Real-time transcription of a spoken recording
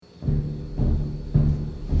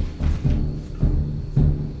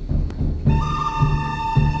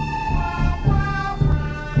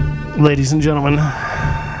ladies and gentlemen.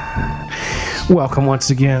 Welcome once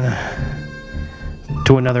again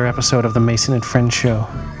to another episode of the Mason and Friends Show,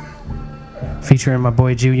 featuring my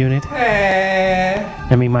boy Jew Unit. Hey.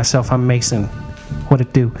 And me, myself, I'm Mason. What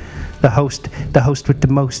it do? The host with the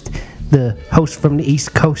most, the host from the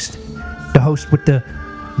East Coast, the host with the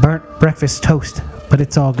burnt breakfast toast. But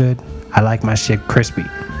it's all good. I like my shit crispy.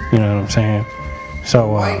 You know what I'm saying?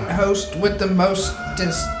 So, white host with the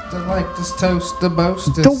mostest, the lightest toast, the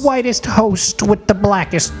mostest. The whitest host with the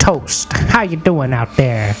blackest toast. How you doing out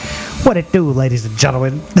there? What it do, ladies and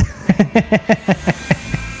gentlemen?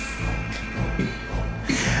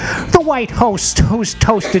 The white host who's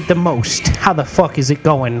toasted the most. How the fuck is it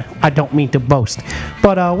going? I don't mean to boast.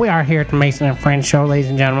 But we are here at the Mason and Friends Show,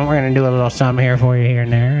 ladies and gentlemen. We're going to do a little something here for you here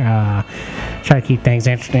and there. Try to keep things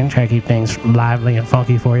interesting. Try to keep things lively and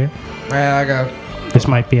funky for you. Man, This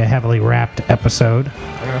might be a heavily wrapped episode.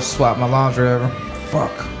 I gotta swap my laundry over.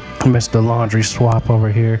 Fuck. Mr. Laundry Swap over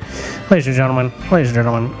here. Ladies and gentlemen,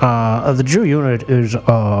 the Jew Unit is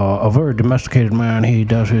a very domesticated man. He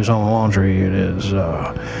does his own laundry.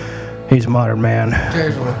 He's a modern man.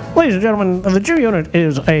 Occasionally. Ladies and gentlemen, the Jew Unit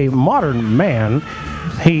is a modern man.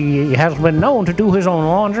 He has been known to do his own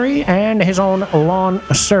laundry and his own lawn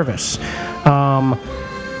service.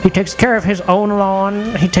 He takes care of his own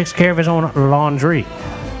lawn. He takes care of his own laundry.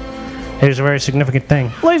 It is a very significant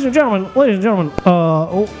thing. Ladies and gentlemen,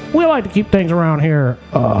 we like to keep things around here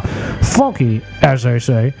funky, as they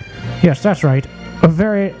say. Yes, that's right.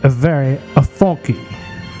 Very funky.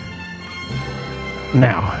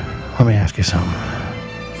 Now, let me ask you something.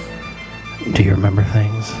 Do you remember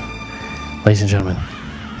things? Ladies and gentlemen,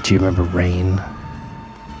 do you remember rain?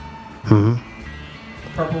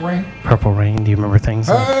 Purple rain? Purple rain, do you remember things?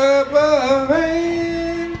 Purple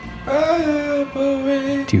rain, purple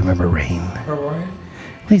rain. Do you remember rain? Purple rain?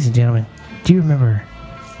 Ladies and gentlemen, do you remember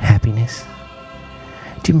happiness?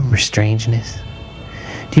 Do you remember strangeness?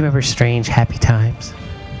 Do you remember strange happy times?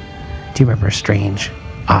 Do you remember a strange,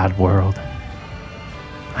 odd world?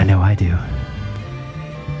 I know I do.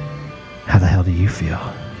 How the hell do you feel?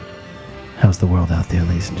 How's the world out there,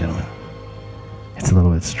 ladies and gentlemen? It's a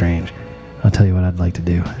little bit strange. I'll tell you what I'd like to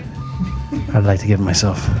do. I'd like to give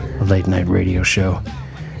myself a late night radio show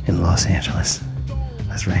in Los Angeles.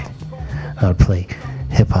 That's right. I would play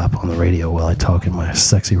hip-hop on the radio while I talk in my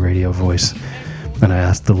sexy radio voice. And I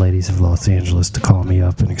asked the ladies of Los Angeles to call me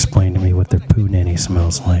up and explain to me what their poo nanny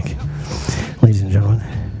smells like. Ladies and gentlemen,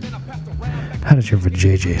 how does your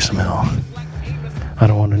vajayjay smell? I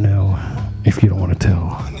don't want to know if you don't want to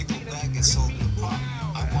tell.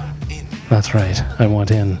 That's right. I want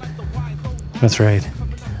in. That's right.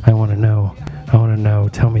 I want to know.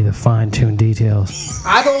 Tell me the fine-tuned details.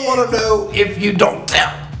 I don't want to know if you don't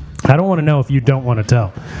tell. I don't want to know if you don't want to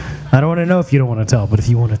tell. I don't want to know if you don't want to tell. But if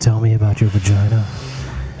you want to tell me about your vagina,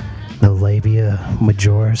 the labia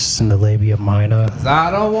majoris and the labia minor.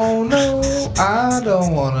 I don't want to know. I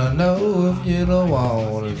don't want to know if you don't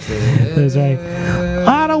want to tell. That's right.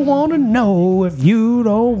 I don't want to know if you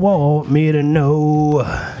don't want me to know.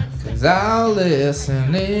 'Cause I'll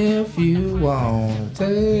listen if you want to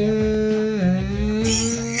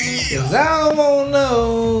tell. 'Cause I don't want to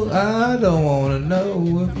know. I don't want to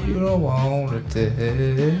know if you don't want to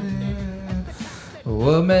tell.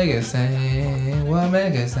 What make it sing? What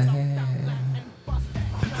make it sing?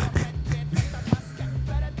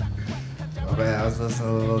 Oh man, I was listening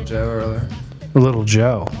to Little Joe earlier. Little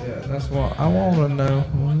Joe. Yeah, that's what I want to know.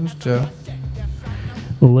 Who's Joe?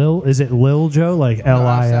 Lil? Is it Lil Joe? Like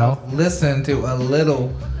Lil? Listen to a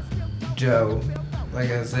little Joe.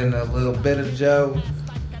 Like I said, a little bit of Joe.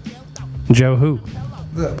 Joe who?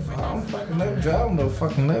 I don't fucking know Joe. I don't know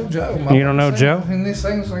fucking know Joe. You don't know Joe? And he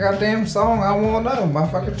sings a goddamn song. I want to know. My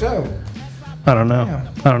fucking Joe. I don't know. Damn.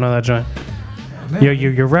 I don't know that joint.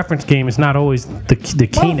 Your reference game is not always the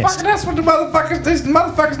keenest. Motherfucker, that's what the motherfuckers. This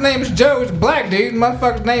motherfucker's name is Joe. It's a black dude.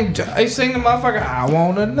 Motherfucker's name Joe. He sing the motherfucker. I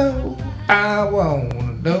want to know. I want to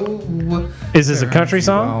know. Is this a country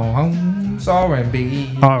song? It's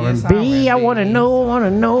R&B. R&B. I want to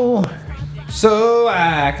know. So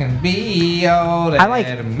I can be all that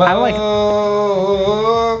and more.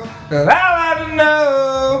 'Cause I like to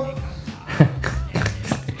know.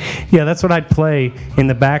 Yeah, that's what I'd play in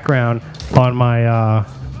the background on my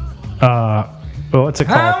what's it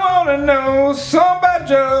called? I wanna know something about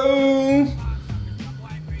Joe.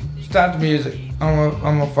 Stop the music. I'm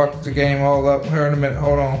gonna fuck the game all up here in a minute.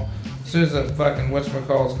 Hold on. As soon as the fucking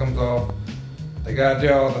whatchamacallit comes off, they gotta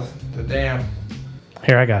do all the damn.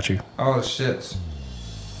 Here, I got you. All the shits.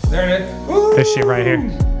 There it is. Ooh. This shit right here.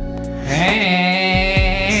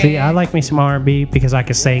 See, I like me some R&B because I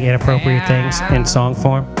can say inappropriate things in song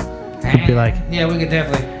form. He'd be like, yeah, we could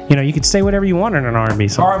definitely. you know, you could say whatever you want in an R&B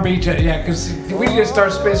song. R&B, yeah, because we just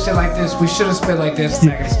start spit shit like this. We should have spit like this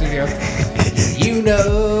back in the studio. You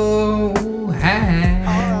know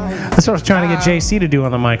how. That's what I was trying to get JC to do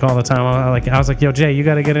on the mic all the time. I was like, yo, Jay, you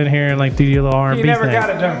got to get in here and like do your little R&B He never thing. got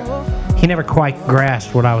it done. He never quite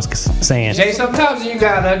grasped what I was saying. Jay, sometimes you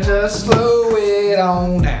gotta just slow it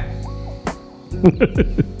on down.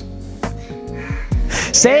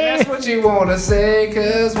 Say That's what you wanna say,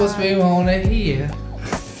 cause what we wanna hear.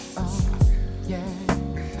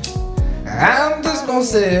 I'm just gonna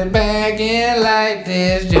sit back and like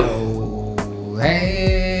this Joe.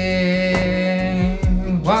 Hey,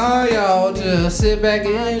 while y'all just sit back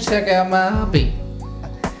and check out my beat.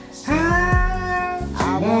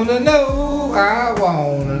 I wanna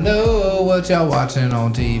know what y'all watching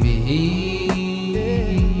on TV.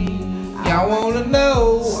 Y'all wanna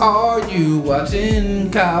know, are you watching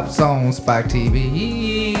Cops on Spike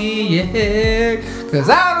TV? Yeah, cause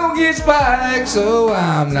I don't get Spike, so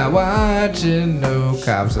I'm not watching no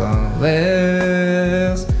Cops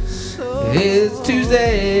unless it's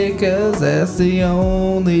Tuesday, cause that's the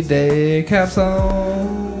only day Cops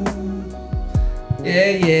on.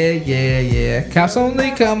 Yeah. Cops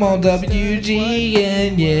only come on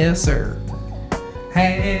WGN, yes sir.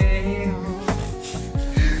 Hey,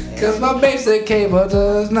 cause my basic cable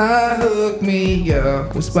does not hook me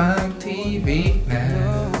up with Spike TV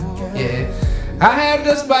now. Yeah, I have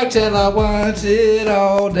the Spike till I watch it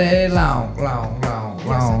all day long.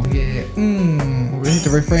 Yeah, we hit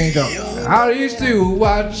the refrain go. I used to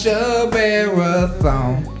watch a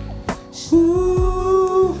marathon.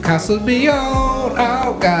 Ooh, Cops would be on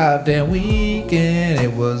all goddamn weekend.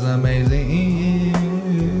 It was amazing.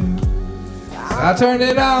 I turned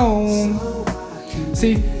it on.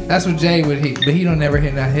 See, that's what Jay would hit, but he don't never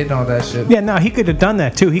hit all that shit. Yeah, no, he could have done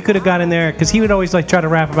that too. He could have got in there because he would always like try to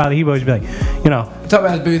rap about it. He would always be like, you know, Talk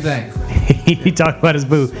about his boo thing. he talked about his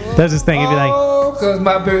boo. That's his thing. He'd be like, Oh, cause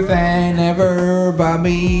my boo thing never bought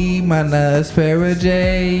me my nice pair of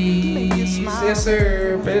J's. Yes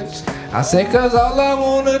sir, bitch. I say cause all I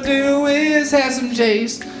wanna do is have some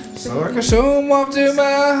J's, so I can show them off to my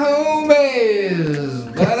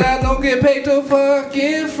homies. But I don't get paid till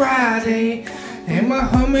fucking Friday, and my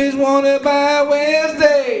homies want it by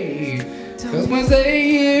Wednesday. Cause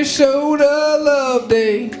Wednesday is shoulder love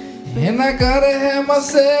day, and I gotta have my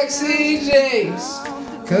sexy J's.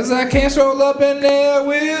 Cause I can't stroll up in there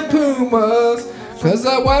with Pumas, cause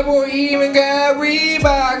that white boy even got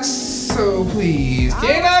Reeboks. So please,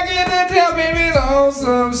 can I get a tail baby on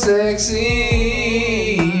some sexy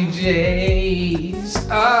J's?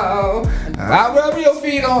 Oh, I'll rub your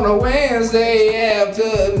feet on a Wednesday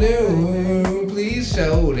afternoon. Please,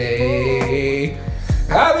 shorty.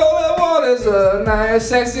 All I want is a nice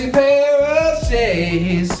sexy pair of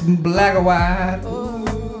J's, black or white.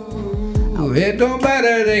 Ooh, it don't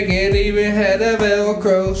matter, they can even have a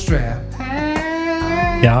Velcro strap.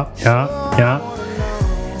 yeah.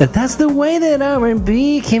 That's the way that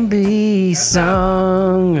R&B can be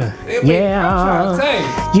sung.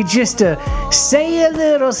 Yeah, you just say a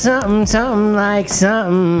little something like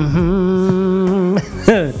something.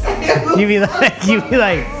 you be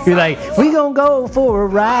like, we gonna go for a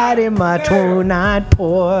ride in my 29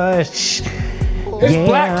 Porsche. It's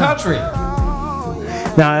black country.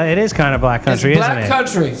 No, it is kind of black country, It's isn't black it?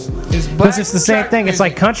 country. It's black. It's the same thing. It's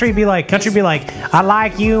like country be like, I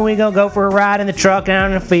like you and we gonna go for a ride in the truck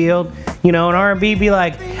down in the field. You know, and R&B be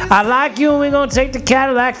like, I like you and we gonna take the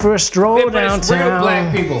Cadillac for a stroll downtown. It's real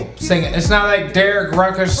black people singing. It's not like Derek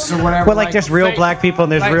Ruckus or whatever. Well, like there's real black people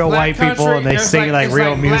and there's like real black white people country, and they there's sing like it's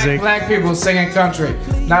real music. Black people singing country,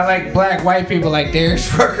 not like black white people like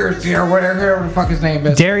Darius Rucker or whatever the fuck his name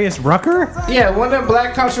is. Darius Rucker? Yeah, one of them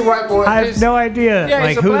black country white boys. I have no idea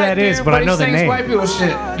like who that is, but I know the name. White people shit.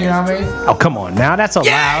 You know what I mean? Oh, come on now, that's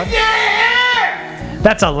allowed. Yeah.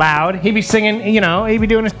 That's allowed. He be singing, you know, he be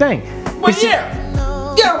doing his thing. Well, yeah,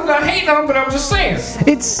 I'm not hating on him, but I'm just saying.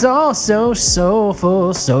 It's all so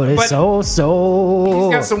soulful, so But so. He's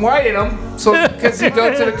got some white in him, so because he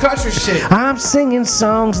go to the country shit. I'm singing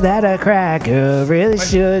songs that a cracker really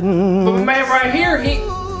shouldn't. But the man right here,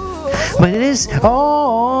 But it is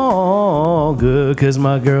all good because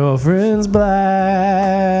my girlfriend's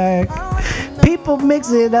black. People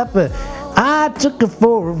mix it up, but I took her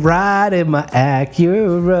for a ride in my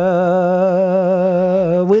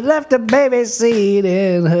Acura. We left the baby seat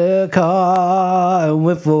in her car and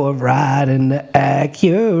went for a ride in the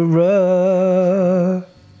Acura.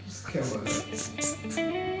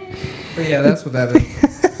 But yeah, that's what that is.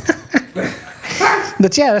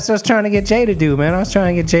 But yeah, that's what I was trying to get Jay to do, man. I was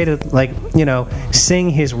trying to get Jay to, like, you know, sing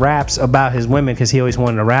his raps about his women because he always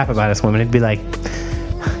wanted to rap about his women. He'd be like,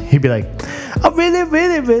 I really,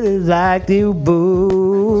 really, really like you,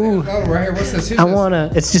 boo. Oh, right here. What's this?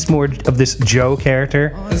 It's just more of this Joe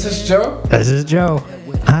character. Is this Joe? This is Joe.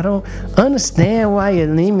 I don't understand why you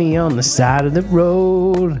leave me on the side of the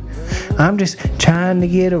road. I'm just trying to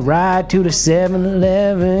get a ride to the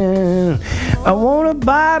 7-Eleven. I want to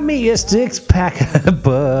buy me a 6-pack of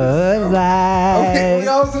Bud Light. Okay, we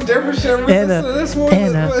all some different shit. And a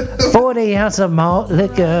 40 ounce of malt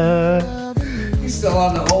liquor. He's still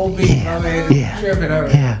on the old beat.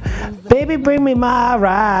 Yeah. Baby, bring me my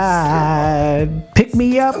ride. Pick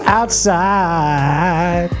me up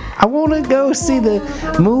outside. I want to go see the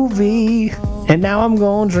movie. And now I'm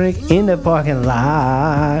going to drink in the parking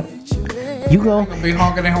lot. You They're gonna be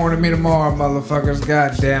honking and horning me tomorrow, motherfuckers.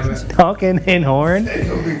 God damn it. Honking and horn?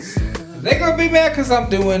 They gonna be mad because I'm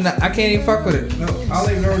doing. I can't even fuck with it. No, I'll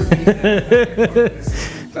ignore it.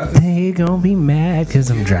 They gonna be mad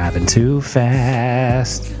because I'm driving too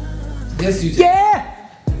fast. Yes, you. Yeah!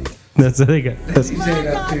 That's the thing. You say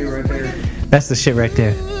that too right there. That's the shit right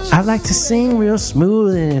there. I like to sing real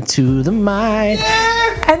smooth into the mic.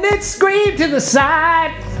 Yeah! And then scream to the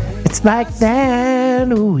side. It's like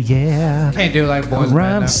that, ooh yeah. Can't do like boys.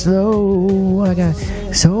 Rhyme slow. I got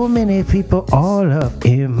so many people all up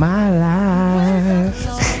in my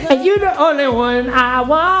life, and you the only one I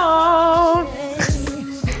want.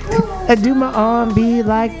 I do my R&B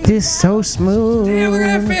like this so smooth. Damn, look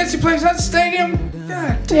at that fancy place. That's a stadium.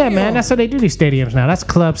 God damn. Yeah, man, that's how they do these stadiums now. That's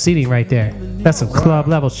club seating right there. That's some club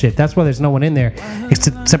level shit. That's why there's no one in there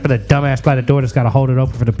except for the dumbass by the door that's got to hold it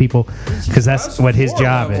open for the people because that's what his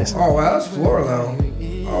job is. Oh, wow, that's floor level.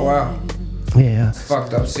 Oh, wow. Yeah. It's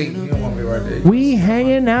fucked up seat. You don't want to be right there. We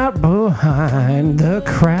hanging out behind the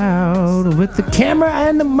crowd with the camera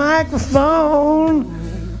and the microphone.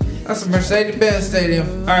 That's a Mercedes-Benz stadium.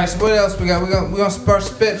 All right, so what else we got? We gonna start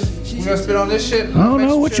spit. We gonna spit on this shit. I don't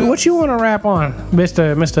know what you want to rap on,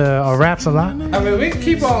 Mister Raps a lot. I mean, we can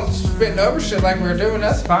keep on spitting over shit like we're doing.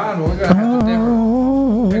 That's fine. But we're gonna have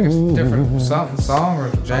to different something song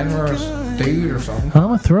or genre or dude or something.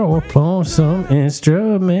 I'ma throw up on some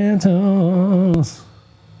instrumentals.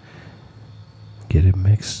 Get it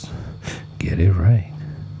mixed. Get it right.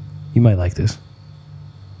 You might like this.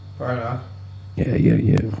 Right on.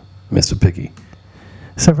 Yeah. Mr. Picky.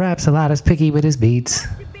 So Raps a lot is picky with his beats.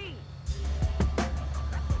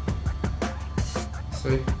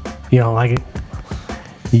 See? You don't like it?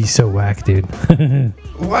 You so whack, dude.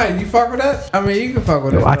 Why? You fuck with that? I mean, you can fuck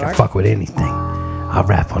with it. I can fuck with anything. I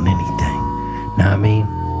rap on anything. Know what I mean?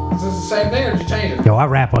 Is this the same thing or did you change it? Yo, I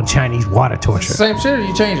rap on Chinese water torture. It's the same shit or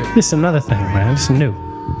you change it? This is another thing, man. This is new.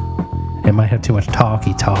 It might have too much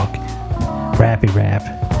talky talk. Rappy rap.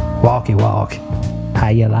 Walky walk. How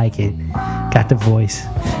you like it? Got the voice.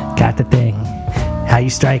 Got the thing. How you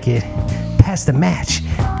strike it? Pass the match.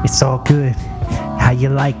 It's all good. How you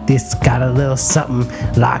like this? Got a little something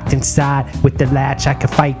locked inside with the latch. I could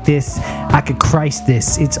fight this. I could Christ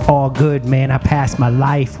this. It's all good, man. I pass my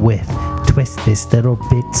life with. Twist this little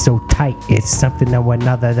bit so tight. It's something or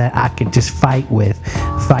another that I could just fight with.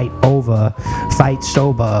 Fight over. Fight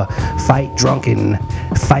sober. Fight drunken.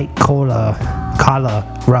 Fight cholera.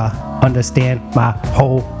 Understand my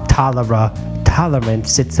whole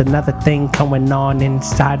tolerance. It's another thing going on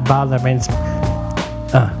inside ballerance.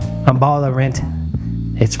 I'm ballerant.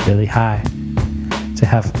 It's really high. To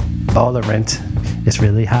have ballerant, it's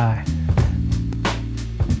really high.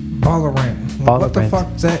 Ballerant. What the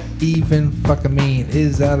fuck does that even fucking mean?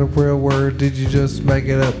 Is that a real word? Did you just make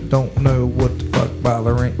it up? Don't know what the fuck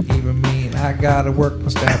ballerant even mean. I gotta work my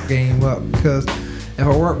staff game up because if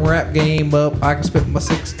I work my rap game up, I can spit my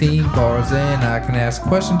 16 bars and I can ask a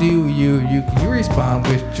question to you. You can respond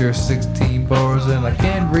with your 16 bars and I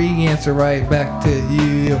can re-answer right back to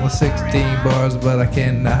you in my 16 bars, but I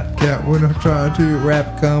cannot count when I'm trying to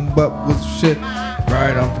rap, come up with shit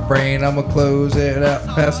right off the brain. I'ma close it out,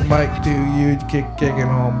 pass the mic to you, kicking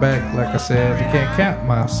on back. Like I said, you can't count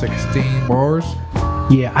my 16 bars.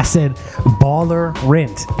 Yeah, I said baller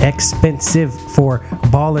rent, expensive for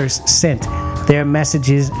ballers sent their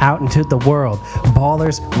messages out into the world.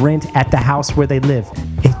 Ballers rent at the house where they live.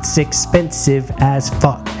 It's expensive as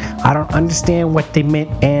fuck. I don't understand what they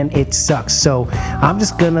meant and it sucks. So I'm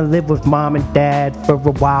just gonna live with mom and dad for a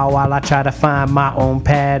while I try to find my own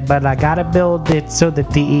pad. But I gotta build it so the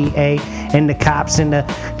DEA and the cops and the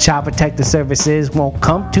child protective services won't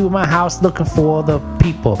come to my house looking for the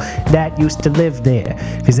people that used to live there,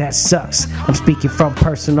 cause that sucks. I'm speaking from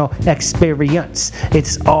personal experience.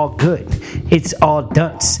 It's all good, it's all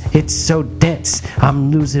dunce, it's so dense.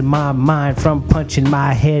 I'm losing my mind from punching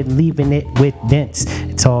my head, leaving it with dents.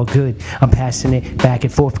 It's all good, I'm passing it back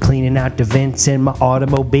and forth, cleaning out the vents in my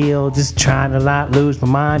automobile, just trying to not lose my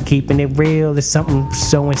mind, keeping it real. It's something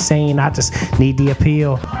so insane, I just need the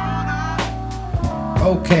appeal.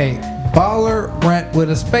 Okay, baller rent with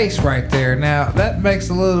a space right there. Now that makes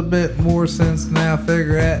a little bit more sense now.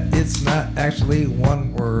 Figure out it's not actually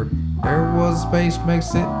one word. There was space,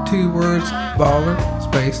 makes it two words. Baller,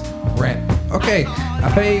 space, rent. Okay,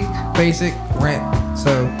 I pay basic rent,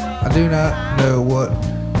 so I do not know what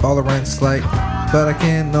baller rent's like, but I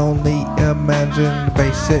can only imagine the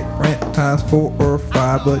basic rent times 4 or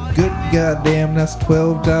 5. But good goddamn, that's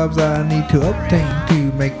 12 jobs I need to obtain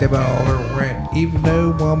to make the baller rent. Even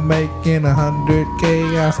though I'm making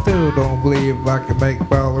 100K, I still don't believe I can make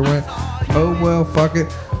baller rent. Oh well, fuck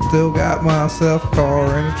it. Still got myself a car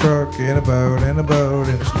and a truck and a boat and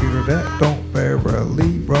a scooter that don't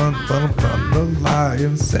barely run, but I'm gonna lie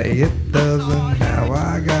and say it doesn't. Now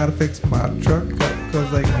I gotta fix my truck up,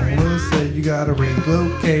 cause they gonna say you gotta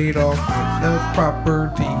relocate off the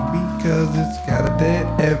property because it's got a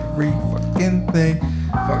dead every fucking thing.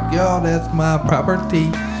 Fuck y'all, that's my property.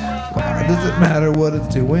 Why does it matter what it's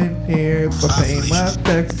doing here? If I pay my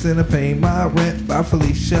taxes and I pay my rent, by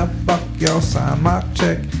Felicia, fuck y'all, sign my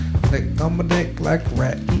check. Lick on my dick like a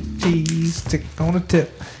rat, eat cheese, tick on a tip.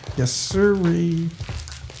 Yes, sirree.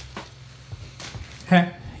 Huh?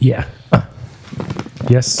 Yeah.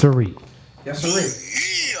 Yes, sirree. Yes, sirree.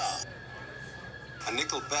 Yeah. A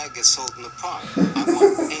nickel bag gets sold in the park. I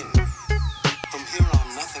want in. From here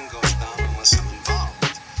on, nothing goes down unless I'm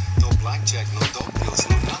involved. No blackjack, no dope deals,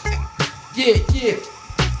 no nothing. Yeah.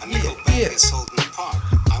 A nickel bag gets sold in the park.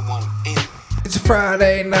 I want in. It's a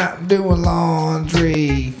Friday night, I'm doing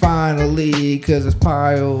laundry, finally, cause it's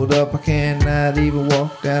piled up. I cannot even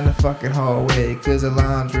walk down the fucking hallway, cause the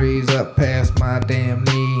laundry's up past my damn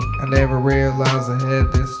knee. I never realized I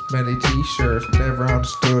had this many t-shirts, never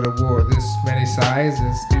understood I wore this many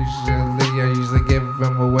sizes. I usually give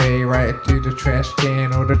them away right to the trash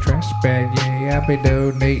can or the trash bag. Yeah, I be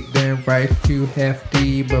donating them right to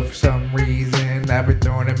Hefty, but for some reason I be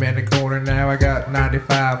throwing them in the corner. Now I got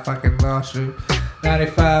 95 fucking lawsuits.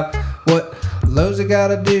 95, what loads I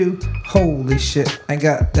gotta do? Holy shit, ain't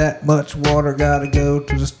got that much water. Gotta go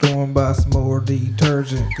to the store and buy some more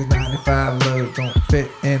detergent, cause 95 loads don't fit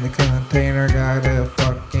in the container. Gotta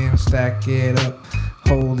fucking stack it up.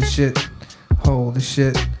 Holy shit,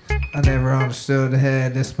 I never understood I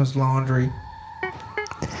had this much laundry.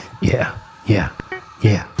 Yeah.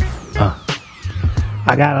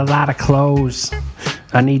 I got a lot of clothes.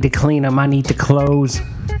 I need to clean them. I need to close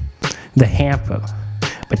the hamper.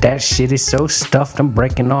 But that shit is so stuffed, I'm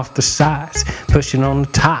breaking off the sides, pushing on the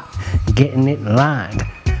top, getting it lined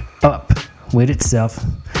up with itself.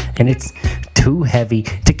 And it's too heavy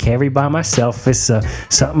to carry by myself. It's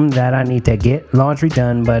something that I need to get laundry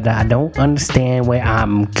done, but I don't understand where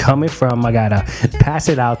I'm coming from. I gotta pass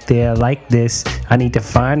it out there like this. I need to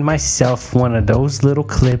find myself one of those little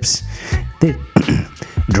clips that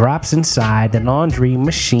drops inside the laundry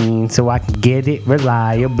machine so I can get it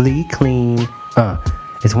reliably clean.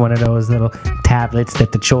 It's one of those little tablets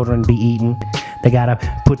that the children be eating. They gotta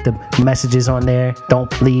put the messages on there.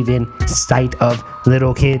 Don't leave in sight of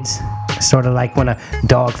little kids. Sort of like when a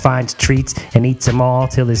dog finds treats and eats them all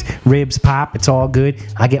till his ribs pop. It's all good.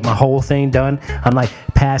 I get my whole thing done. I'm like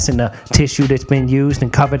passing the tissue that's been used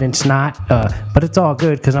and covered in snot. But it's all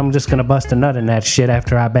good because I'm just gonna bust a nut in that shit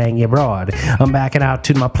after I bang your broad. I'm backing out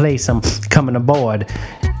to my place. I'm coming aboard.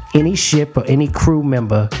 Any ship or any crew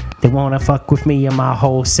member that wanna fuck with me in my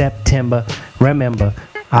whole September, remember,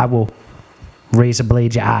 I will razor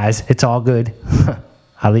blade your eyes. It's all good.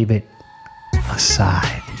 I'll leave it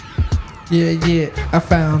aside. Yeah, I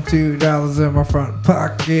found $2 in my front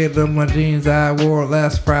pocket of my jeans I wore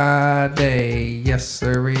last Friday. Yes,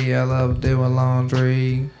 sirree, I love doing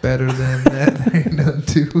laundry. Better than that, ain't nothing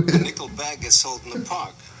to A it. nickel bag gets sold in the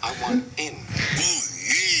park. I want in.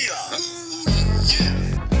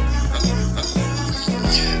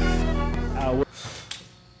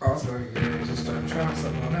 I was going to just start trying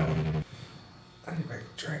something on that one. I need to make a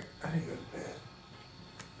drink. I need to go to bed.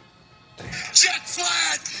 Jet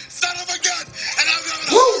flag, son of a gun, and I'm having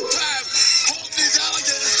a hard time holding these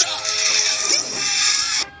alligators down.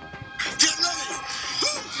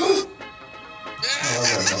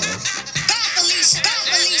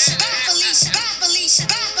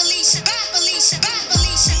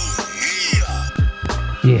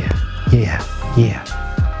 Yeah.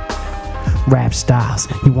 Rap styles,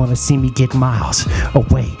 you wanna see me get miles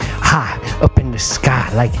away, high, up in the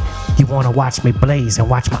sky, like you wanna watch me blaze and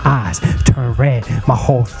watch my eyes turn red, my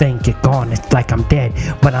whole thing get gone, it's like I'm dead,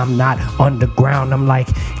 but I'm not underground, I'm like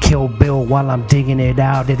Kill Bill while I'm digging it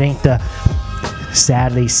out, it ain't the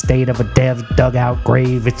sadly state of a dugout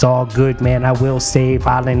grave. It's all good, man. I will save.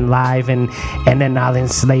 I'll enliven and then I'll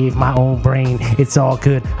enslave my own brain. It's all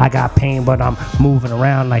good. I got pain, but I'm moving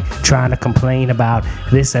around like trying to complain about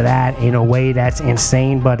this or that in a way that's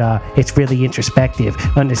insane, but it's really introspective.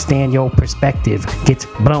 Understand your perspective gets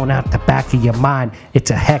blown out the back of your mind.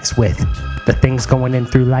 It's a hex with the things going in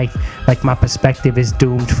through life, like my perspective is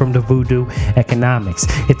doomed from the voodoo economics.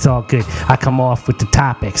 It's all good. I come off with the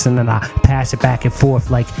topics and then I pass it back and forth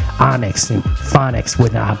like onyx and phonics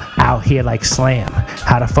when I'm out here like slam.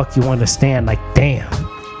 How the fuck you understand? Like damn,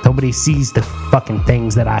 nobody sees the fucking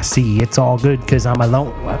things that I see. It's all good because I'm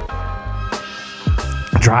alone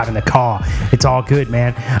driving the car. It's all good,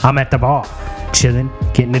 man. I'm at the bar chilling,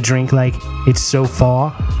 getting a drink like it's so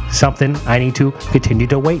far. Something I need to continue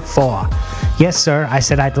to wait for. Yes, sir, I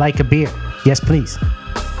said I'd like a beer. Yes, please.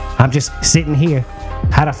 I'm just sitting here.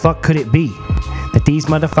 How the fuck could it be that these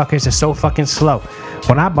motherfuckers are so fucking slow?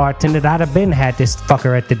 When I bartended, I'd have been had this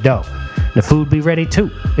fucker at the door. The food be ready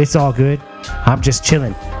too. It's all good. I'm just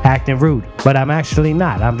chilling, acting rude, but I'm actually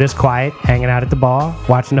not. I'm just quiet, hanging out at the bar,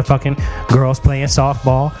 watching the fucking girls playing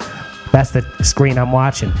softball. That's the screen I'm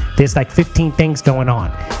watching. There's like 15 things going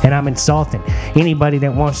on, and I'm insulting anybody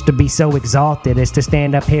that wants to be so exalted as to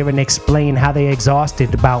stand up here and explain how they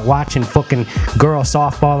exhausted about watching fucking girl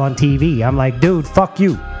softball on TV. I'm like, dude, fuck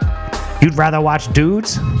you. You'd rather watch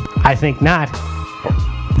dudes? I think not.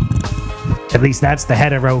 At least that's the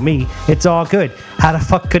hetero me. It's all good. How the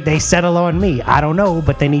fuck could they settle on me? I don't know,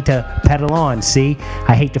 but they need to pedal on, see?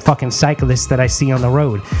 I hate the fucking cyclists that I see on the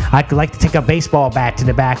road. I could like to take a baseball bat to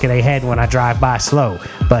the back of their head when I drive by slow,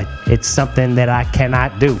 but it's something that I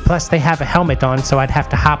cannot do. Plus, they have a helmet on, so I'd have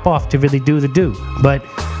to hop off to really do the do. But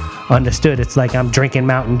understood, it's like I'm drinking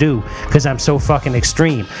Mountain Dew because I'm so fucking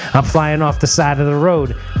extreme. I'm flying off the side of the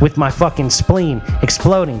road with my fucking spleen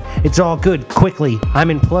exploding. It's all good. Quickly, I'm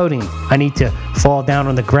imploding. I need to fall down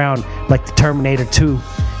on the ground like the Terminator 2,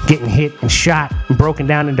 getting hit and shot and broken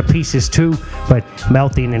down into pieces too, but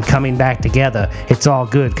melting and coming back together. It's all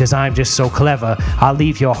good because I'm just so clever. I'll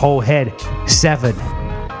leave your whole head severed.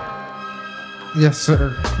 Yes,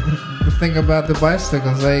 sir. The thing about the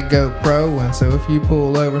bicycles, they go pro, and so if you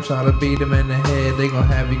pull over and try to beat them in the head, they gonna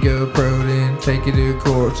have you go pro, then take you to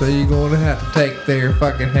court. So you're gonna have to take their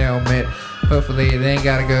fucking helmet. Hopefully they ain't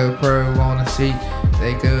gotta go pro on the seat.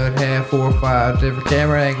 They could have 4 or 5 different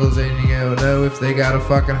camera angles, and you go know if they got a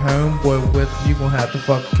fucking homeboy with them, you gonna have to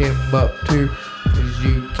fuck him up too, cause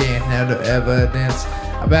you can't have the evidence.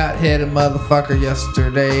 About hit a motherfucker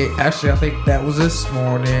yesterday. Actually, I think that was this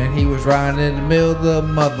morning. He was riding in the middle of the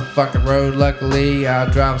motherfucking road. Luckily, I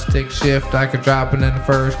drive a stick shift. I could drop it in the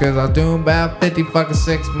first, cause I was doing about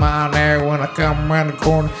 56 miles an hour when I come around the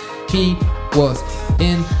corner. He was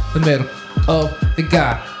in the middle of the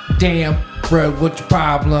goddamn road. What's your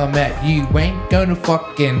problem at? You ain't gonna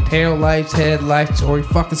fucking tail lights, headlights, or your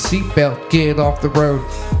fucking seatbelt. Get off the road.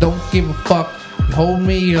 Don't give a fuck. You hold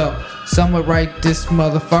me up. Someone write this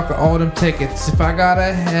motherfucker all them tickets. If I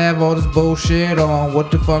gotta have all this bullshit on,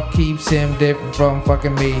 what the fuck keeps him different from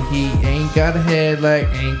fucking me? He ain't got a headlight,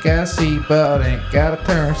 ain't got a seatbelt, ain't got a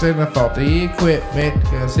turn signal, faulty equipment,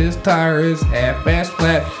 cause his tire is half-ass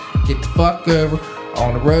flat. Get the fuck over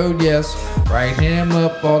on the road, yes. Write him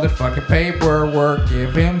up all the fucking paperwork.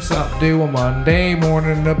 Give him something to do on Monday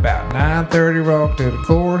morning about 9:30. Walk to the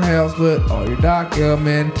courthouse with all your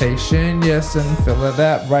documentation, yes, and fill it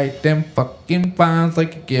out. Write them fucking fines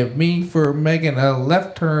like you give me for making a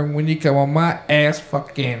left turn when you come on my ass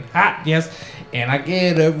fucking hot, yes. And I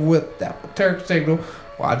get over with that turn signal.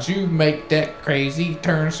 Why'd you make that crazy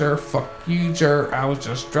turn, sir? Fuck you, jerk. I was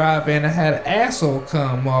just driving. I had an asshole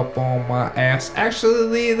come up on my ass.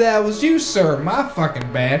 Actually, that was you, sir. My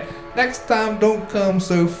fucking bad. Next time, don't come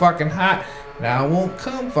so fucking hot. Now I won't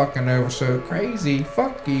come fucking over so crazy.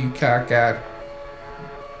 Fuck you, cockeyed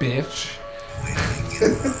bitch.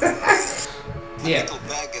 Yeah. A nickel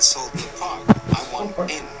bag is sold in the park. I want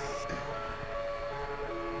in.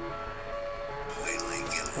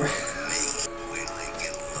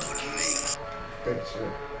 Good shit.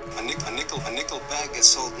 A nickel bag is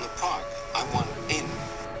sold in the park. I want in.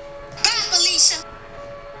 Bye, Felicia.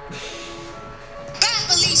 Bye,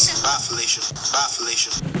 Felicia. Bye, Felicia. Bye,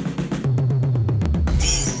 Felicia.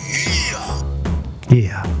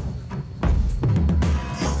 Yeah.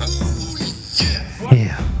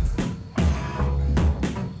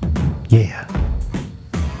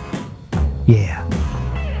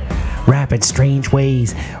 rapping strange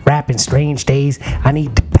ways, rapping strange days. I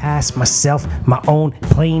need to pass myself my own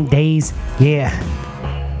plain days. Yeah,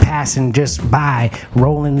 passing just by,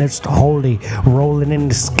 rolling this holy, rolling in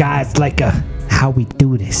the skies like a. How we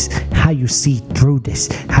do this, how you see through this,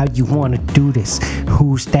 how you wanna do this.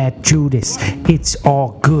 Who's that Judas? It's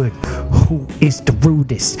all good. Who is the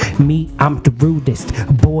rudest? Me, I'm the rudest.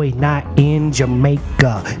 Boy, not in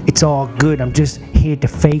Jamaica. It's all good. I'm just here to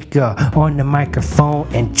fake on the microphone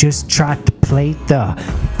and just try to play the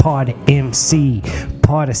part of MC,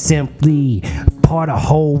 part of simply, part of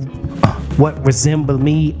whole. What resemble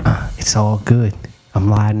me? It's all good. I'm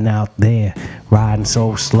riding out there, riding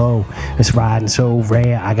so slow, it's riding so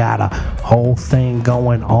rare. I got a whole thing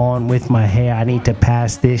going on with my hair. I need to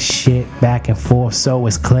pass this shit back and forth so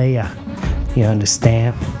it's clear. You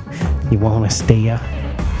understand? You wanna stay up?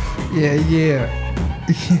 Yeah.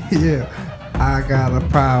 I got a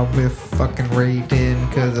problem with fucking reading,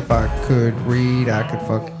 cause if I could read, I could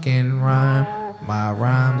fucking rhyme. My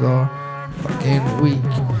rhymes are fucking weak,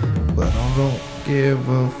 but I don't give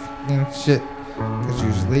a fucking shit. Cause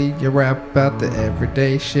usually you rap about the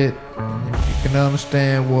everyday shit. And if you can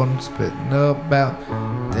understand what I'm spitting about,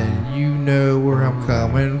 then you know where I'm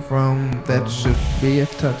coming from. That should be a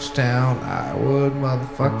touchdown. I would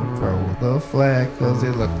motherfucking throw the flag, cause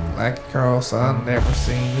it looked like a cross. I never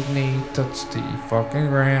seen his knee touch the fucking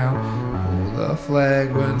ground. Pull the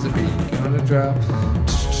flag, when's the beat gonna drop?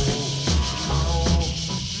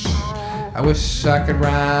 I wish I could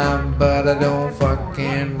rhyme, but I don't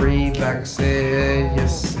fucking read like I said.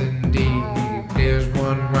 Yes, indeed. There's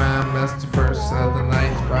one rhyme, that's the first of the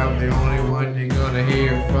night. Probably the only one you're gonna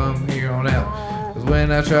hear from here on out. Cause when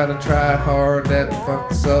I try hard, that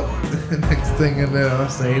fucks up. The next thing I know, I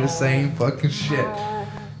say the same fucking shit.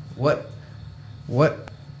 What?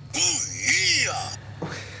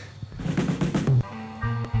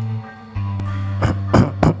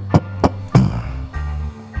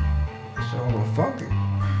 Funky.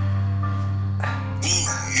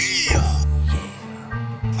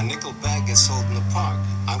 A nickel bag is sold in the park.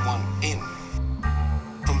 I want in.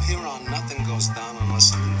 From here on, nothing goes down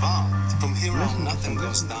unless I'm involved. From here on, nothing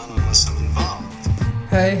goes down unless I'm involved.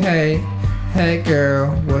 Hey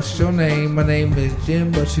girl, what's your name? My name is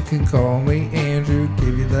Jim, but you can call me Andrew.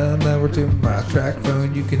 Give you the number to my track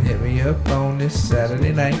phone. You can hit me up on this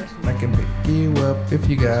Saturday night. I can pick you up if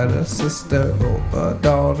you got a sister or a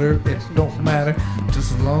daughter. It don't matter,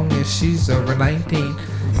 just as long as she's over 19.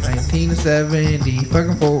 19 to 70,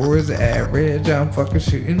 fucking 4 is the average. I'm fucking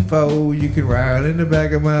shooting for. You can ride in the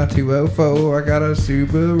back of my 204. I got a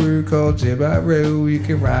Subaru called Jibaro. You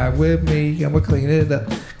can ride with me, I'ma clean it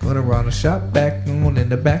up. Gonna run a shop back on in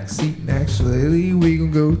the back seat. Actually, we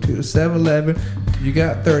gon' go to the 7-Eleven. You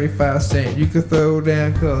got 35 cents you can throw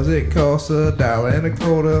down, cause it costs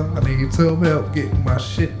 $1.25. I need some help getting my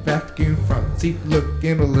shit vacuumed. Front seat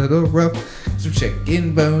looking a little rough. Some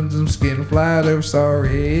chicken bones, some skin flied over.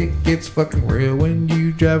 Sorry, it gets fucking real when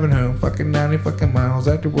you driving home. Fucking 90 fucking miles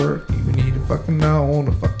after work. You need a fucking on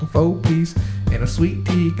a fucking 4-piece and a sweet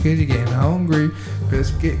tea, cause you're getting hungry.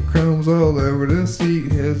 Biscuit crumbs all over the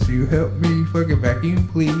seat. As you help me fucking vacuum,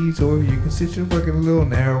 please. Or you can sit your fucking little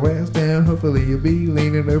narrow ass down. Hopefully you'll be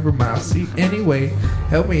leaning over my seat anyway.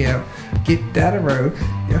 Help me out, get down the road.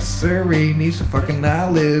 Yes sirree, need some fucking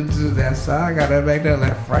knowledge. That's how I gotta make that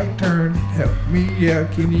left right turn. Help me out,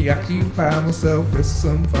 can you occupy myself with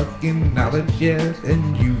some fucking knowledge, yeah?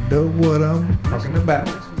 And you know what I'm talking about.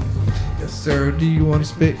 Yes sir, do you wanna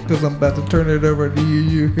spit? Cause I'm about to turn it over to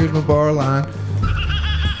you. Here's my bar line.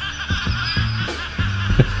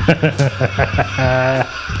 You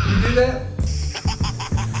do that?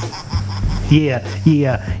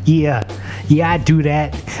 Yeah, I do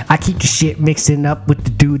that. I keep the shit mixing up with the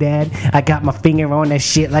doodad. I got my finger on that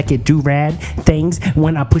shit like a do-rad. Things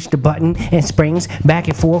when I push the button and springs back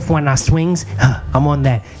and forth when I swings. I'm on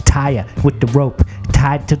that tire with the rope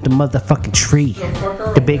tied to the motherfucking tree.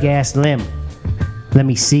 The big ass limb. Let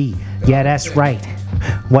me see. Yeah, that's right.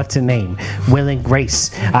 What's her name? Will and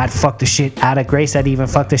Grace. I'd fuck the shit out of Grace. I'd even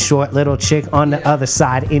fuck the short little chick on the other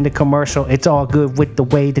side in the commercial. It's all good with the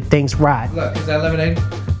way the things ride. Look, is that lemonade?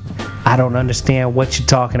 I don't understand what you're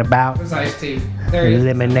talking about. It's iced tea. There it is.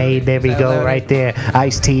 Lemonade, there we go, lemonade? right there.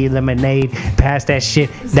 Iced tea, lemonade, pass that shit.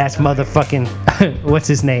 That's motherfucking, what's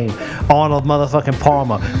his name? Arnold motherfucking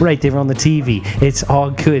Palmer, right there on the TV. It's all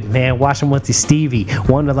good, man. Watch him with the Stevie.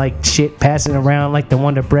 Wonder like shit passing around like the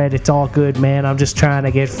Wonder Bread. It's all good, man. I'm just trying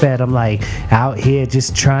to get fed. I'm like out here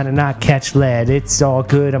just trying to not catch lead. It's all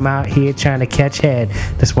good. I'm out here trying to catch head.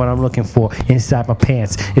 That's what I'm looking for inside my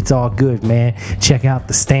pants. It's all good, man. Check out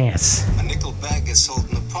the stance. A nickel bag is sold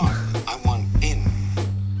in the park. I want in.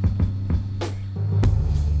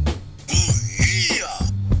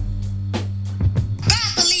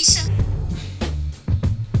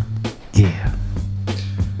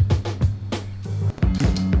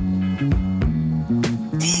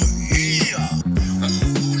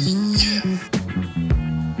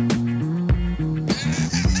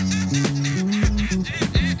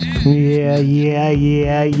 Yeah.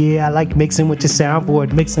 I like mixing with the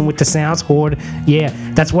soundboard, mixing with the sounds horde. Yeah,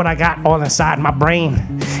 that's what I got all inside my brain.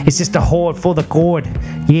 It's just a horde for the gourd.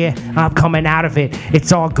 Yeah, I'm coming out of it.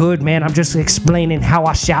 It's all good, man. I'm just explaining how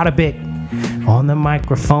I shout a bit. On the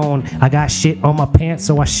microphone, I got shit on my pants,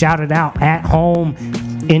 so I shout it out at home.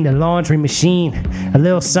 In the laundry machine, a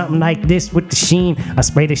little something like this with the sheen. I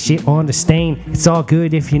spray the shit on the stain. It's all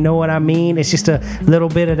good if you know what I mean. It's just a little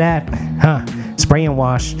bit of that, spray and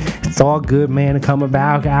wash. It's all good, man, to come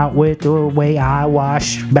about out with the way I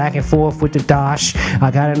wash. Back and forth with the dosh.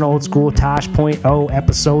 I got an old school Tosh.0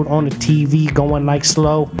 episode on the TV going like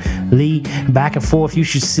slowly. Back and forth, you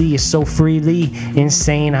should see it so freely.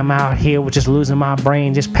 Insane, I'm out here with just losing my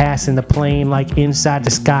brain. Just passing the plane like inside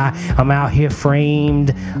the sky. I'm out here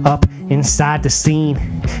framed up inside the scene.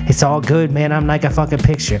 It's all good, man. I'm like a fucking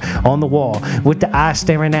picture on the wall with the eyes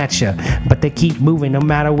staring at you, but they keep moving no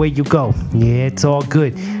matter where you go. Yeah, it's all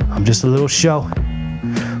good. I'm just a little show.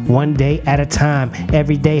 One day at a time,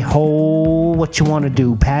 every day, hold what you want to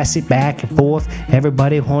do. Pass it back and forth.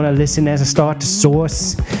 Everybody want to listen as I start to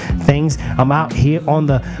source things. I'm out here on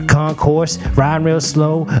the concourse, riding real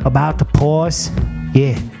slow, about to pause.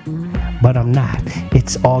 Yeah, but I'm not.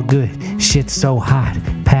 It's all good. Shit's so hot.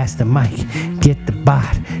 Pass the mic. Get the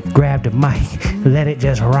bot. Grab the mic. Let it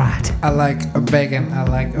just rot. I like a bacon. I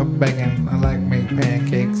like meat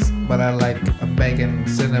pancakes, but I like a bacon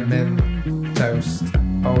cinnamon toast.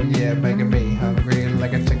 Oh yeah, making me hungry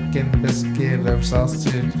like a chicken biscuit or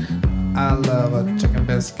sausage. I love a chicken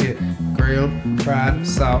biscuit, grilled, fried,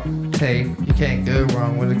 sauteed. You can't go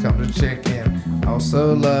wrong when it comes to chicken.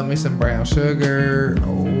 Also love me some brown sugar.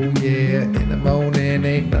 Oh yeah, in the morning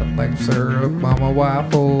ain't nothing like syrup on my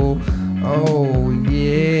waffle. Oh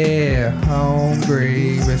yeah,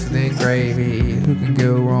 hungry, biscuit and gravy. Who can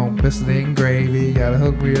go wrong? Biscuit and gravy. Gotta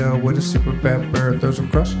hook me up with a super pepper. Throw some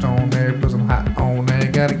crust on there, put some hot on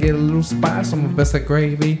there. Gotta get a little spice on my biscuit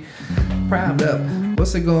gravy. Primed up.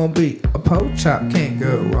 What's it gonna be? A pork chop can't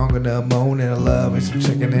go wrong in the morning. I love me some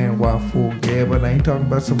chicken and waffle, yeah, but I ain't talking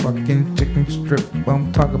about some fucking chicken strip.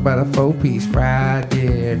 I'm talking about a 4-piece fried,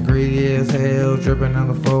 yeah, greedy as hell, dripping on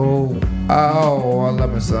the floor. Oh, I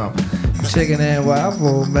love me some chicken and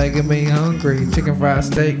waffle, making me hungry. Chicken fried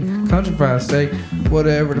steak, country fried steak,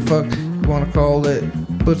 whatever the fuck you wanna call it.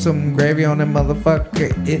 Put some gravy on that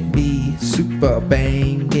motherfucker, it be super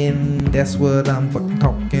banging. That's what I'm fucking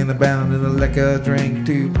talking about. And a liquor drink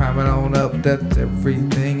to prime it on up. That's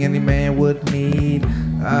everything any man would need.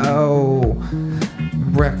 Oh,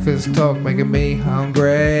 breakfast talk making me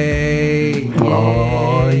hungry. Yeah.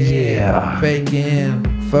 Oh yeah. Bacon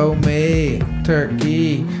for me,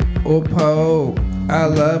 turkey or pork. I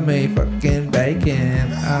love me fucking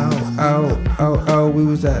bacon. Oh, we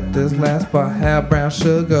was at this last spot. Had brown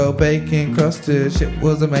sugar, bacon crusted. Shit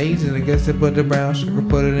was amazing. I guess they put the brown sugar,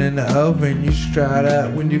 put it in the oven. You should try it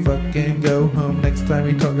out when you fucking go home. Next time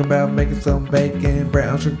you talk about making some bacon,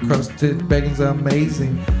 brown sugar crusted. Bacon's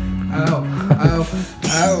amazing. Oh,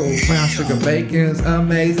 brown sugar bacon's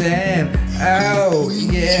amazing. Oh,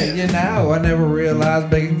 yeah, you know, I never realized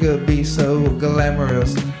bacon could be so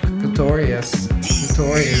glamorous. Notorious,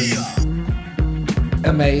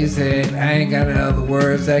 amazing. I ain't got no other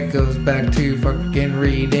words. That goes back to fucking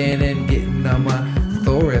reading and getting on my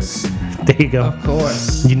thesaurus. There you go. Of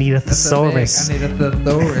course. You need a thesaurus. I need a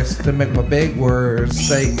thesaurus to make my big words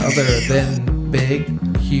say other than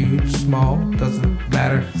big, huge, small. Doesn't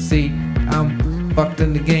matter. See, I'm fucked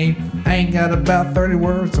in the game. I ain't got about 30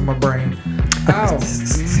 words in my brain. Oh,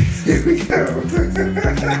 here we go.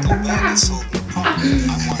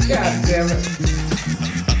 God damn it.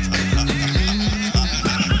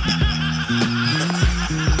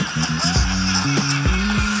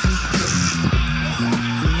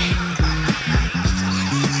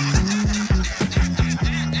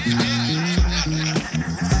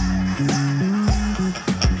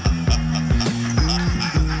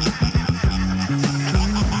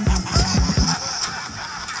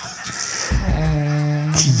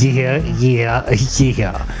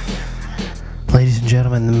 Yeah. Ladies and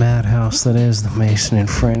gentlemen, the madhouse that is the Mason and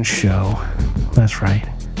Friends show. That's right.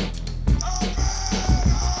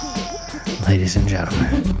 Ladies and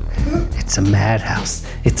gentlemen, it's a madhouse.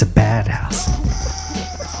 It's a bad house.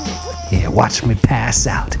 Yeah, watch me pass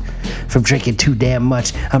out. from drinking too damn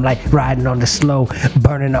much. I'm like riding on the slow,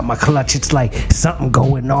 burning up my clutch. It's like something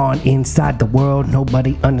going on inside the world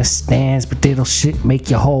nobody understands, but little shit make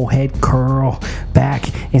your whole head curl back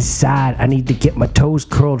inside. I need to get my toes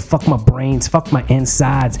curled. Fuck my brains, fuck my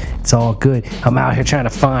insides. It's all good. I'm out here trying to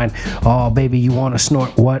find. Oh baby, you wanna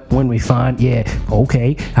snort what when we find? Yeah,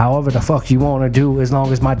 okay. However the fuck you wanna do, as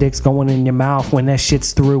long as my dick's going in your mouth when that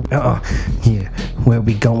shit's through. Yeah, where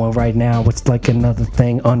we going right now? It's like another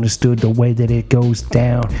thing understood the way that it goes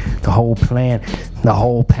down. The whole plan, the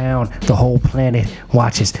whole pound, the whole planet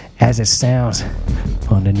watches as it sounds.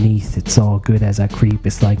 Underneath, it's all good as I creep.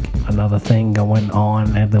 It's like another thing going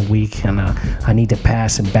on at the week, and I need to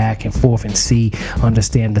pass it back and forth and see,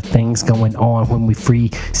 understand the things going on when we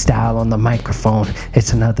freestyle on the microphone.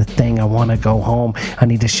 It's another thing. I want to go home. I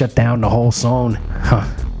need to shut down the whole zone.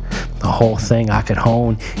 The whole thing I could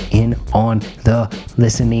hone in on the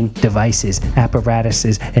listening devices,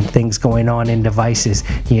 apparatuses, and things going on in devices.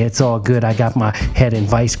 Yeah, it's all good. I got my head in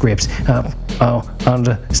vice grips.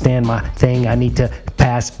 Understand my thing. I need to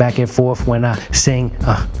pass back and forth when I sing.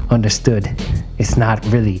 Understood. It's not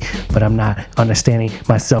really, but I'm not understanding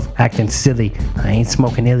myself acting silly. I ain't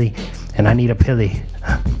smoking illy, and I need a pilly.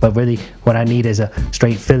 But really, what I need is a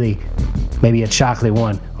straight Philly. Maybe a chocolate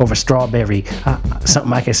one over strawberry.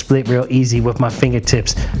 Something I can split real easy with my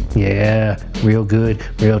fingertips. Yeah, real good,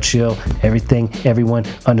 real chill. Everything everyone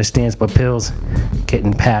understands but pills.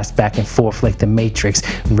 Getting passed back and forth like the Matrix.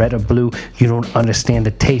 Red or blue, you don't understand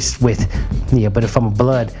the taste with. Yeah, but if I'm a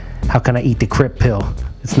blood, how can I eat the Crip pill?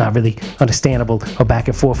 It's not really understandable or back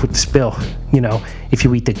and forth with the spill. You know, if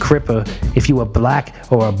you eat the Cripper, if you a black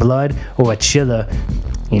or a blood or a chiller,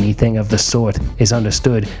 anything of the sort is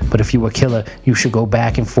understood. But if you a killer, you should go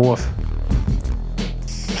back and forth.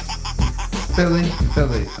 Philly.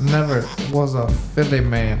 I never was a Philly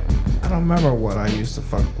man. I don't remember what I used to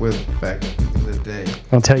fuck with back in the day.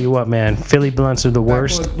 I'll tell you what, man. Philly blunts are the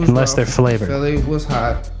worst unless they're flavored. Philly was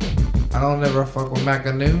hot. I don't ever fuck with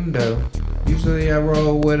Macanudo though. Usually I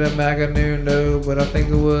roll with a Macanudo, but I think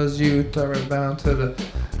it was you turning down to the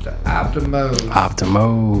Optimos.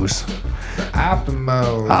 Optimos. The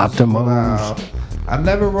Optimos. Optimos. Wow. I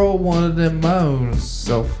never rolled one of them moans,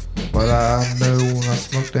 so, but I know when I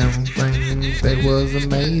smoked them things, they was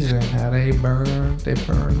amazing how they burn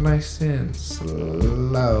nice and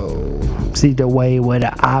slow. See the way with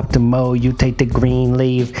an Optimo, you take the green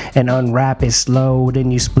leaf and unwrap it slow,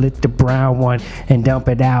 then you split the brown one and dump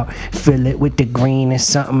it out, fill it with the green and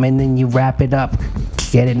something, and then you wrap it up,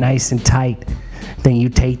 get it nice and tight. Then you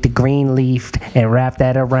take the green leaf and wrap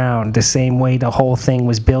that around the same way the whole thing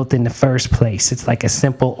was built in the first place. It's like a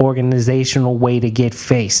simple organizational way to get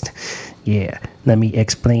faced. Yeah, let me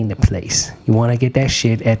explain the place. You want to get that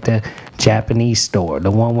shit at the Japanese store,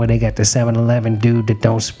 the one where they got the 7-Eleven dude that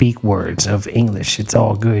don't speak words of English. It's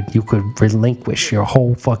all good. You could relinquish your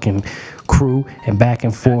whole fucking crew and back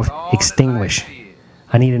and forth extinguish.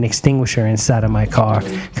 I need an extinguisher inside of my car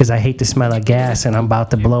because I hate the smell of gas and I'm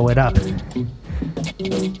about to blow it up.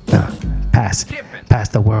 Pass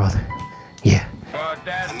the world. Yeah.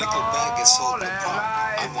 A nickel bag is sold in the park.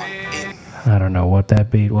 I want in. I don't know what that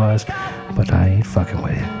beat was, but I ain't fucking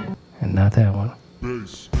with it. And not that one.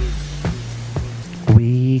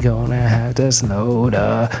 We gonna have to slow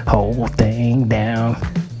the whole thing down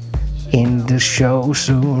in the show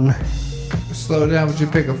soon. Slow down, but you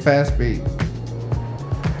pick a fast beat.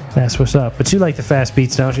 That's what's up. But you like the fast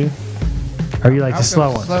beats, don't you? Or you like the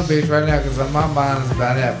slow ones? Slow beats right now because my mind is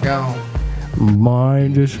about half gone.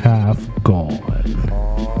 Mine is half gone.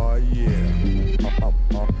 Oh, yeah.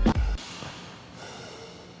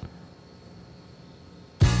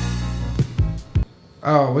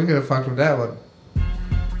 Oh, we could have fucked with that one.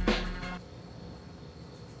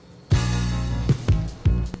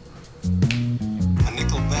 A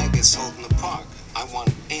nickel bag is sold in the park. I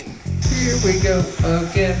want in. Here we go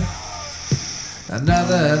again.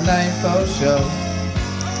 Another night for show.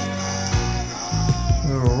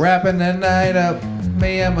 We're wrapping the night up.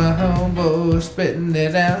 Me and my homeboy spitting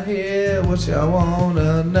it out here. What y'all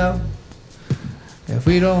wanna know? If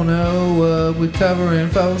we don't know what we covering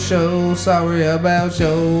for show, sorry about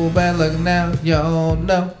your bad luck now, y'all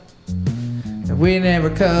know. If we never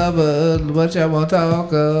covered what y'all want to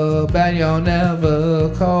talk about, y'all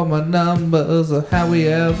never call my numbers or how we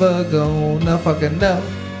ever gonna fucking know.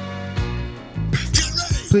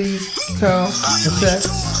 Please call and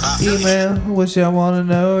text, email what y'all wanna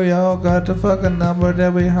know. Y'all got the fucking number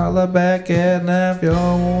that we holler back at. Now if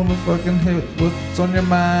y'all wanna fucking hit what's on your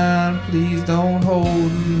mind, please don't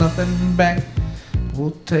hold nothing back.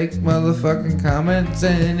 We'll take motherfucking comments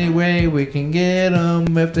any way we can get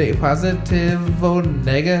them. If they positive or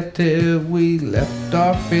negative, we left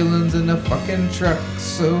our feelings in the fucking truck.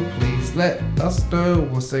 So please let us know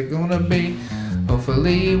what's it gonna be.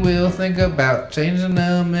 Hopefully we'll think about changing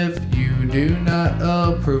them if you do not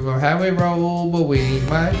approve of how we roll. But we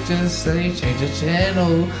might just say change the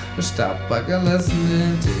channel or stop fucking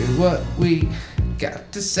listening to what we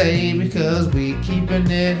got to say, because we keeping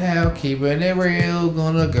it real.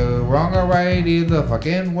 Gonna go wrong or right either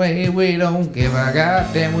fucking way. We don't give a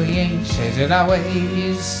goddamn, we ain't changing our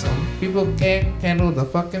ways. Some people can't handle the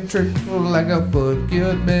fucking truth like a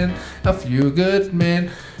few good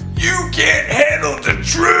men. You can't handle the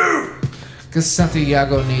truth, cause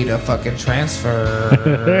Santiago need a fucking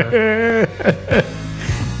transfer.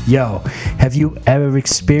 Yo, have you ever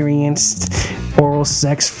experienced oral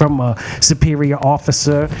sex from a superior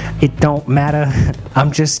officer? It don't matter.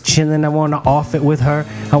 I'm just chilling. I want to off it with her.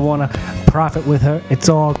 I want to profit with her. It's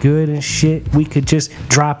all good and shit. We could just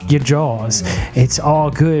drop your jaws. It's all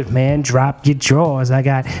good, man. Drop your jaws. I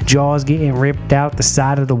got jaws getting ripped out the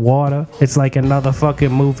side of the water. It's like another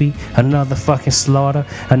fucking movie, another fucking slaughter,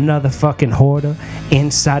 another fucking hoarder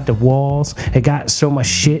inside the walls. It got so much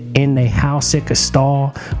shit in their house it could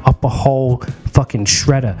stall up a whole fucking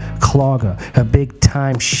shredder, clogger, a big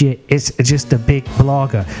time shit. It's just a big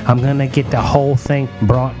blogger. I'm gonna get the whole thing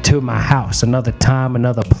brought to my house. Another time,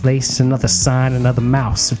 another place, another sign, another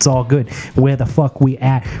mouse. It's all good. Where the fuck we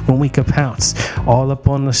at when we could pounce? All up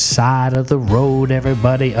on the side of the road.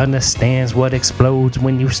 Everybody understands what explodes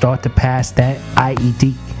when you start to pass that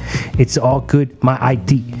IED. It's all good, my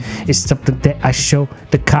ID. It's something that I show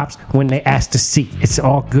the cops when they ask to see. It's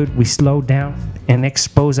all good, we slow down and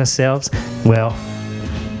expose ourselves. Well,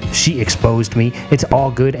 she exposed me. It's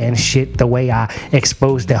all good and shit. The way I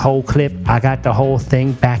exposed the whole clip, I got the whole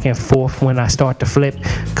thing back and forth when I start to flip.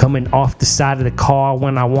 Coming off the side of the car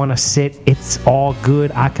when I want to sit. It's all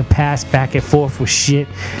good. I can pass back and forth with shit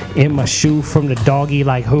in my shoe from the doggy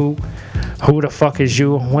like who? Who the fuck is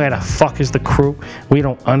you? Where the fuck is the crew? We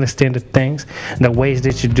don't understand the things, the ways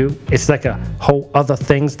that you do. It's like a whole other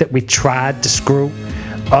things that we tried to screw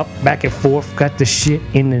up, back and forth. Got the shit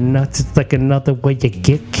in the nuts. It's like another way you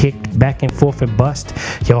get kicked back and forth and bust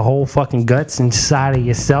your whole fucking guts inside of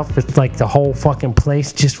yourself. It's like the whole fucking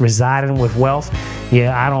place just residing with wealth.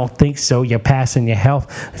 Yeah, I don't think so. You're passing your health.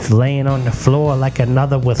 It's laying on the floor like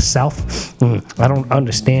another with self. I don't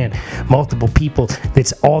understand. Multiple people.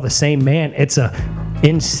 It's all the same man. It's a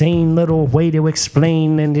insane little way to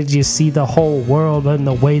explain. And did you see the whole world and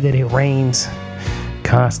the way that it rains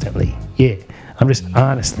constantly? Yeah, I'm just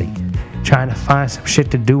honestly trying to find some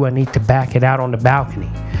shit to do. I need to back it out on the balcony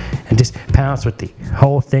and just pounce with the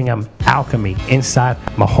whole thing. I'm alchemy inside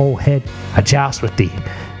my whole head. I joust with the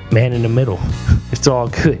man in the middle. It's all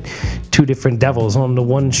good. Two different devils on the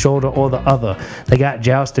one shoulder or the other. They got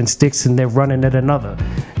jousting sticks and they're running at another.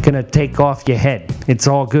 Gonna take off your head. It's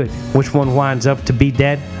all good. Which one winds up to be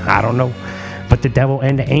dead? I don't know. But the devil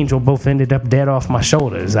and the angel both ended up dead off my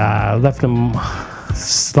shoulders. I left them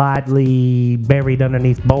slightly buried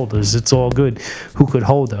underneath boulders. It's all good. Who could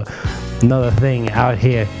hold her? Another thing out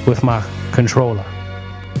here with my controller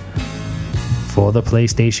for the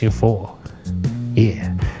PlayStation 4.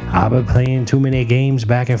 Yeah, I've been playing too many games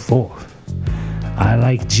back and forth. I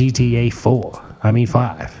like GTA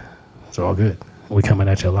 5. It's all good. We coming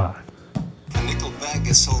at you live. A nickel bag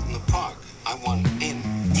is sold in the park. I want in.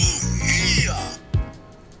 Yeah.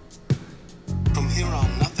 From here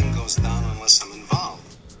on, nothing goes down unless I'm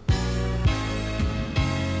involved.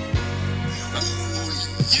 Oh,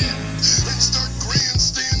 yeah. Let's start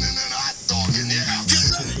grandstanding and hot dogging, yeah. Get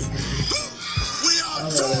ready. We are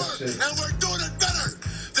on tour, and we're doing it better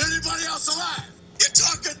than anybody else alive. You're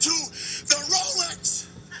talking to the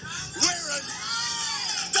Rolex wearing,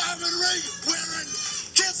 diamond ring wearing,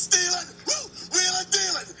 kiss stealing, wheeling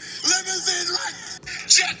dealing, limousine right,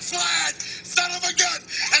 jet flying, son of a gun,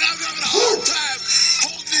 and I'm having a hard time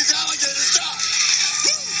holding these alligators down.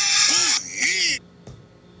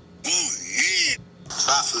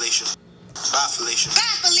 Bye, Felicia. Bye, Felicia.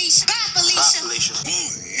 Bye, Felicia. Bye, Felicia. Bye, Felicia.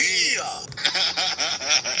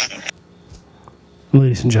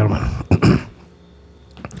 Ladies and gentlemen,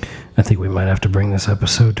 I think we might have to bring this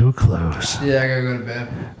episode to a close. Yeah, I gotta go to bed.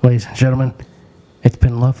 Ladies and gentlemen, it's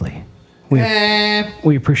been lovely. We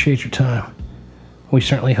appreciate your time. We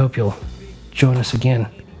certainly hope you'll join us again.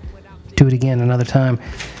 Do it again another time.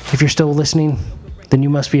 If you're still listening, then you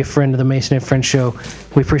must be a friend of the Mason and Friends Show.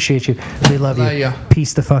 We appreciate you. We love you. Love ya.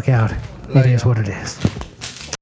 Peace the fuck out. Love It is ya. what it is.